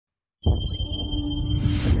It's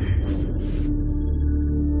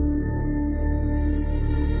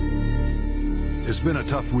been a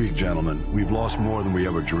tough week, gentlemen. We've lost more than we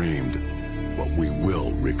ever dreamed, but we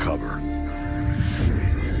will recover.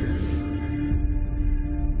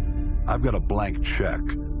 I've got a blank check,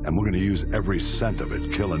 and we're going to use every cent of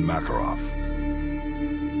it killing Makarov.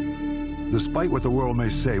 Despite what the world may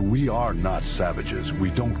say, we are not savages. We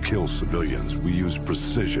don't kill civilians. We use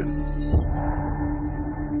precision.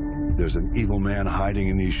 There's an evil man hiding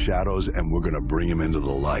in these shadows, and we're going to bring him into the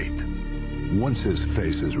light. Once his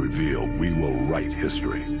face is revealed, we will write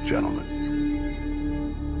history, gentlemen.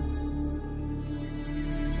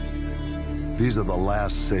 These are the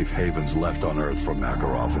last safe havens left on Earth for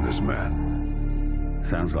Makarov and his men.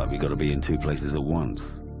 Sounds like we got to be in two places at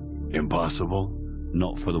once. Impossible?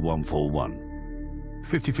 Not for the 141.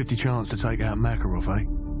 50-50 chance to take out Makarov, eh?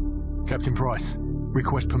 Captain Price,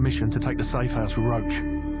 request permission to take the safe house with Roach.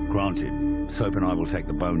 Granted. Soap and I will take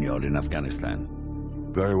the boneyard in Afghanistan.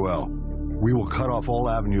 Very well. We will cut off all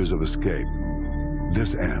avenues of escape.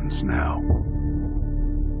 This ends now.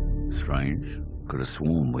 Strange. Could have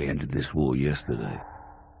sworn we ended this war yesterday.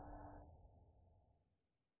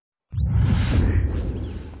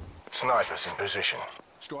 Snipers in position.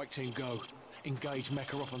 Strike team, go. Engage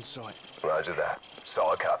Makarov on sight. Roger that.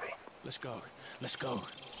 Solid copy. Let's go. Let's go.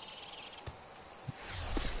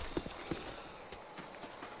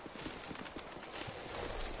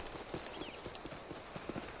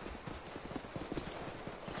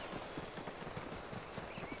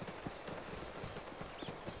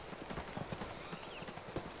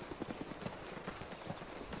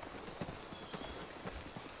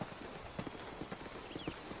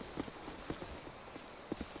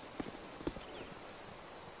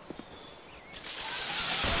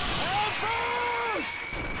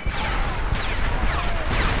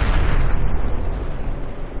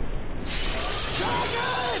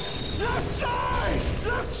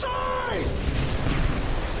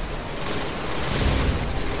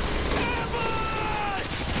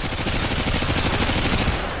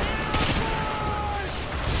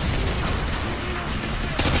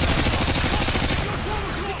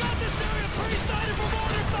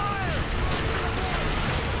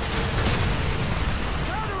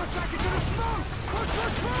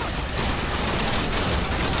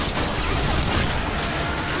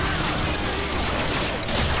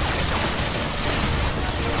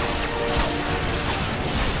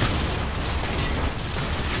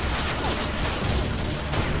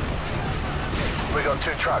 We got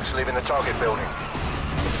 2 trucks leaving the target building.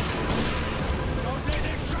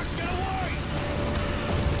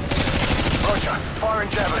 Roger. Firing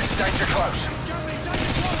javelins. Danger close.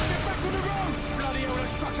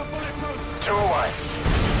 2 away.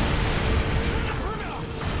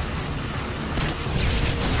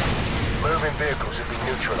 Moving vehicles have been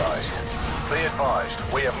neutralized. Be advised,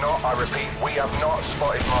 we have not, I repeat, we have not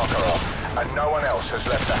spotted Makarov, and no one else has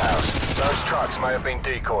left the house. Those trucks may have been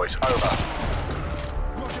decoys. Over.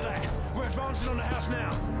 Roger that. We're advancing on the house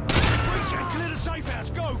now. Reach and clear the safe house.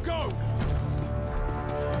 Go, go!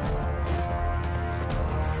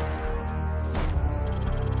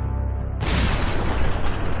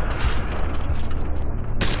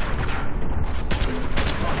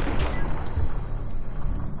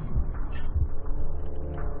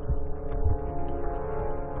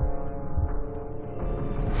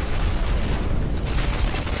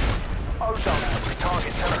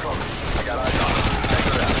 Target 10 o'clock. I got eyes on. Take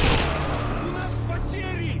her out.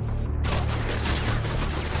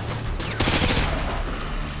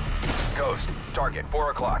 Ghost, target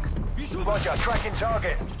 4 o'clock. Roger, tracking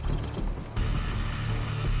target.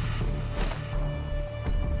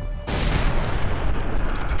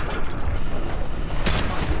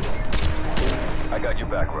 I got your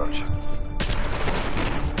back, Roach.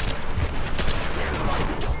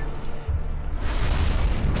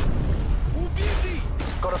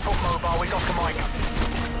 Got a foot mobile, we got the mic.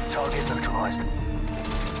 Target neutralized.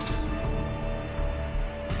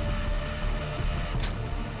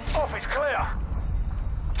 Office clear.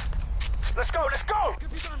 Let's go, let's go!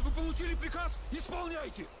 Капитан, вы получили приказ?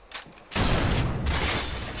 Исполняйте!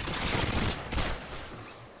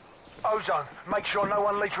 Ozone, make sure no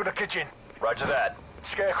one leaks through the kitchen. Roger that.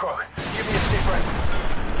 Scarecrow, give me a stick rep.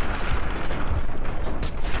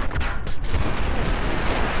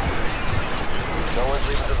 No one's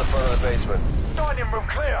leaving to the front of the basement. Dining room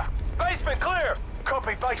clear. Basement clear.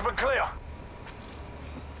 Copy, basement clear.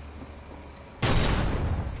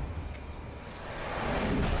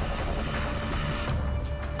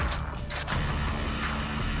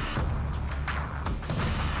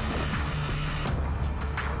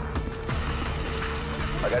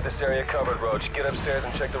 I got Got this area covered, Roach. Get upstairs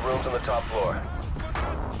and check the rooms on the top floor.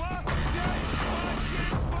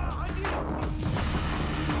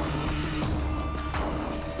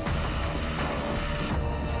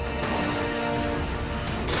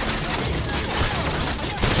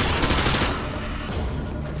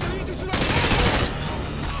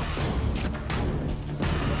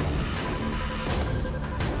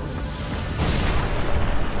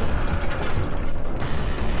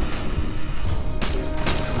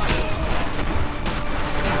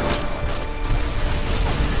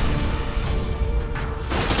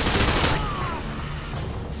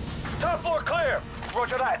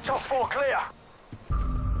 Roger that, top 4 clear.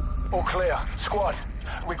 All clear. Squad,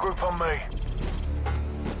 regroup on me.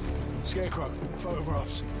 Scarecrow,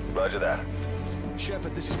 photographs. Roger that.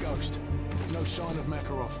 Shepard, this is Ghost. No sign of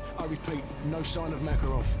Makarov. I repeat, no sign of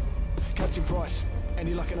Makarov. Captain Price,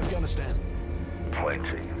 any luck in Afghanistan?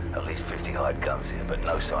 Plenty. At least 50 hide guns here, but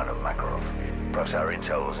no sign of Makarov. Perhaps our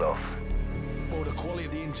intel was off. Or the quality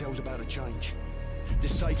of the intel's about to change.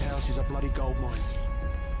 This safe house is a bloody goldmine.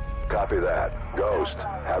 Copy that. Ghost,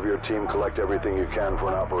 have your team collect everything you can for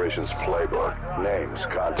an operations playbook. Names,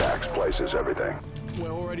 contacts, places, everything.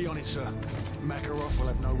 We're already on it, sir. Makarov will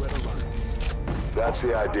have nowhere to run. That's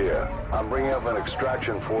the idea. I'm bringing up an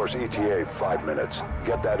extraction force ETA 5 minutes.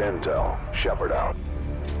 Get that intel. Shepard out.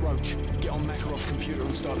 Roach, get on Makarov's computer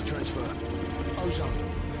and start a transfer. Ozone,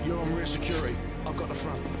 you're on rear security. I've got the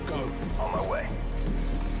front. Go. On my way.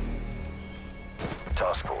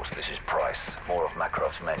 Task Force, this is Price. More of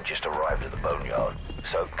Makarov's men just arrived at the boneyard,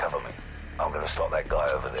 so cover me. I'm gonna slot that guy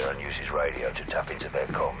over there and use his radio to tap into their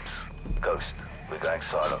comms. Ghost, we're going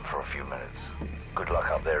silent for a few minutes. Good luck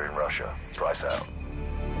up there in Russia. Price out.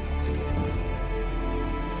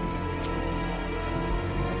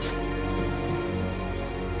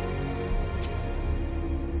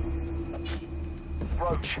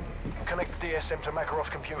 Roach, connect the DSM to Makarov's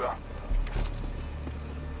computer.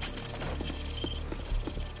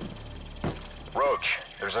 Roach,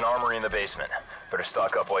 there's an armory in the basement. Better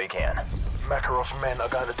stock up while you can. Makarov's men are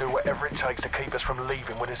going to do whatever it takes to keep us from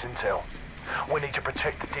leaving with this intel. We need to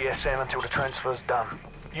protect the DSM until the transfer's done.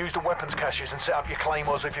 Use the weapons caches and set up your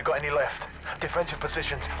claymores if you've got any left. Defensive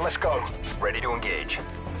positions, let's go. Ready to engage.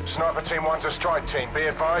 Sniper Team 1 to Strike Team. Be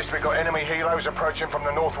advised, we've got enemy helos approaching from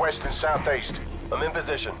the northwest and southeast. I'm in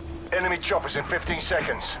position. Enemy choppers in 15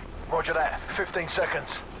 seconds. Roger that, 15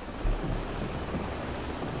 seconds.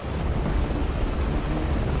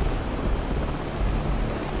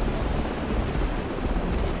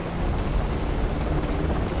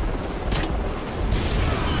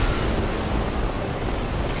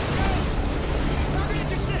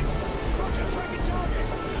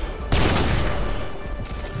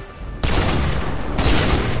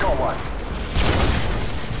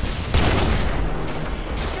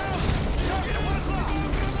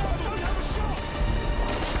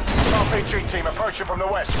 RPG team approaching from the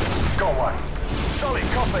west. Got one. Solid,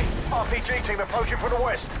 copy. RPG team approaching from the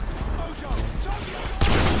west.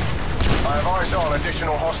 I have eyes on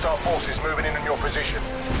additional hostile forces moving in your position.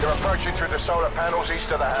 They're approaching through the solar panels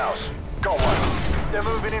east of the house. Got one. They're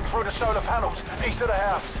moving in through the solar panels east of the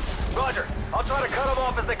house. Roger. I'll try to cut them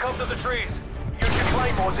off as they come to the trees. Use your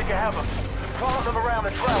claymores if you have them. Plant them around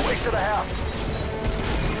the trail east of the house.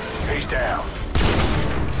 He's down.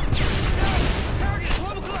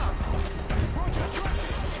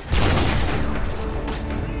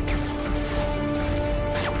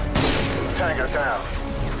 Tango down.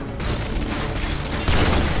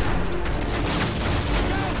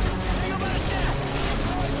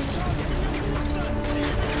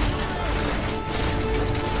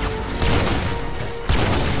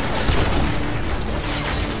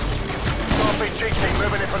 RPG team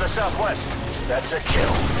moving in from the southwest. That's a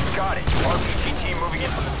kill. Got it. RPG team moving in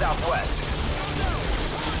from the southwest.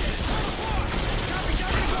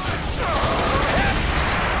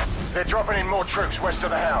 They're dropping in more troops west of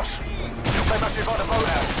the house. They must be by the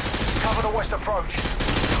boathouse. Cover the west approach.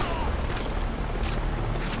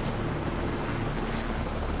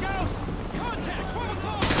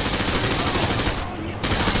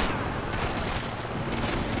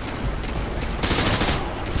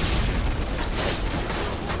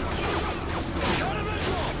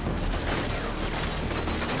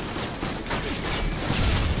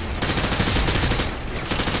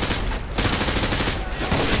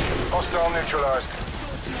 Hostile neutralized.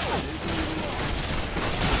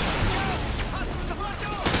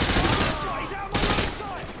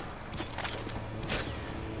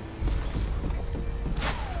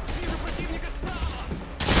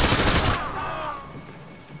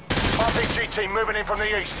 RPG team moving in from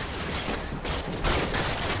the east.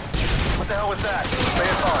 What the hell was that? Be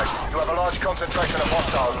advised, you have a large concentration of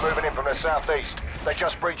hostiles moving in from the southeast. They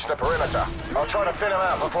just breached the perimeter. I'll try to thin them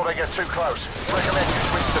out before they get too close. Recommend you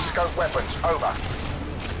switch to scope weapons. Over.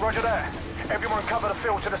 Roger that. Everyone cover the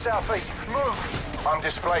field to the southeast. Move! I'm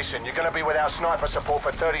displacing. You're going to be without sniper support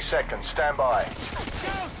for 30 seconds. Stand by.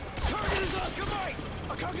 Ghost! Target is Oscar Mike!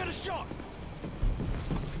 I can't get a shot!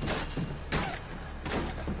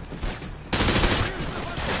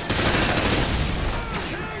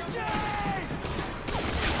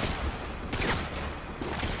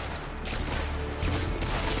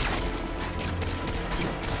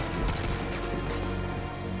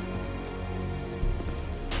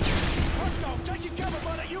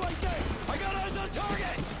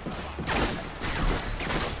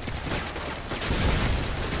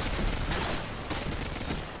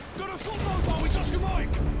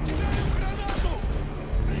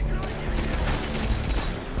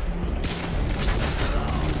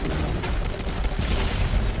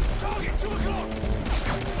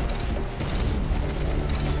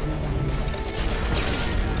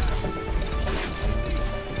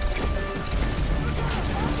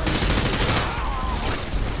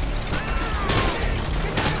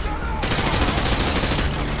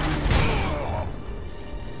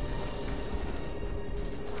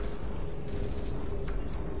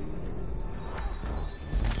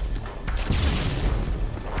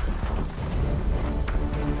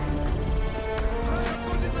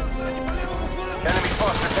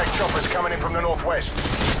 Coming in from the northwest.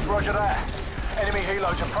 Roger that. Enemy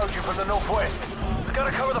helos approaching from the northwest. We've got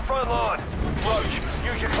to cover the front line. Roach,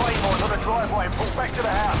 use your claymores on the driveway and pull back to the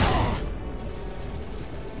house.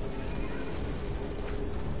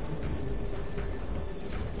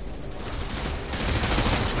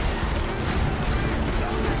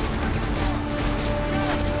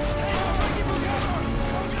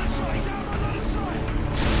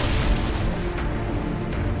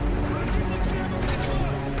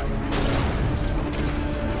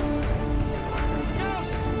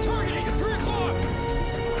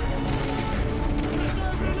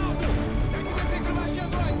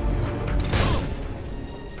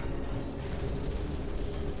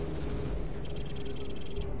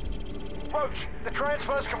 Roach, the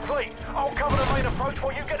transfer's complete. I'll cover the main approach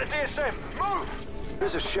while you get to DSM. Move!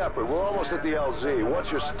 This is Shepard. We're almost at the LZ.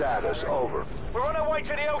 What's your status? Over. We're on our way to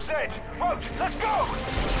the LZ. Roach, let's go!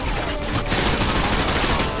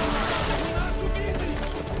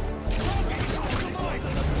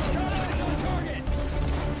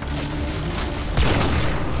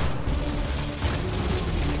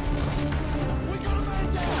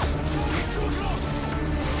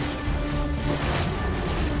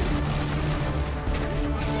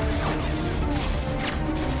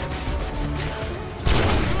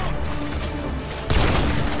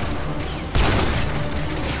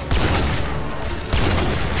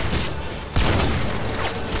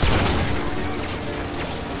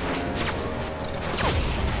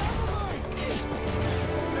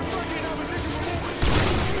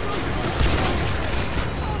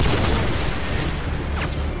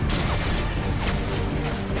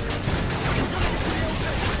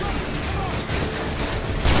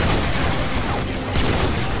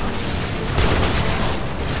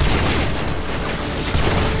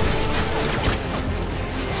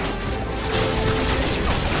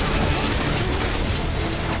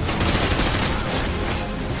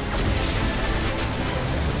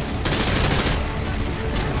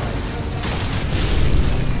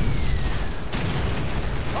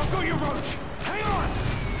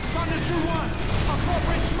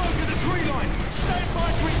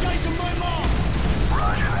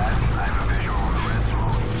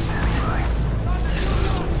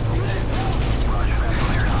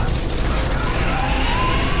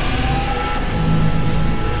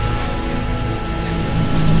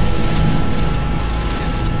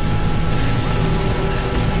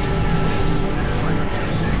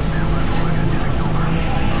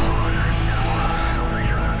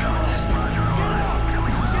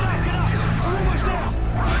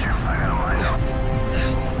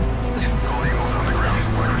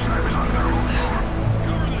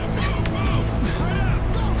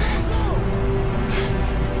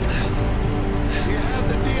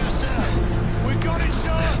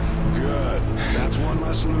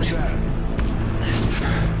 Loose end.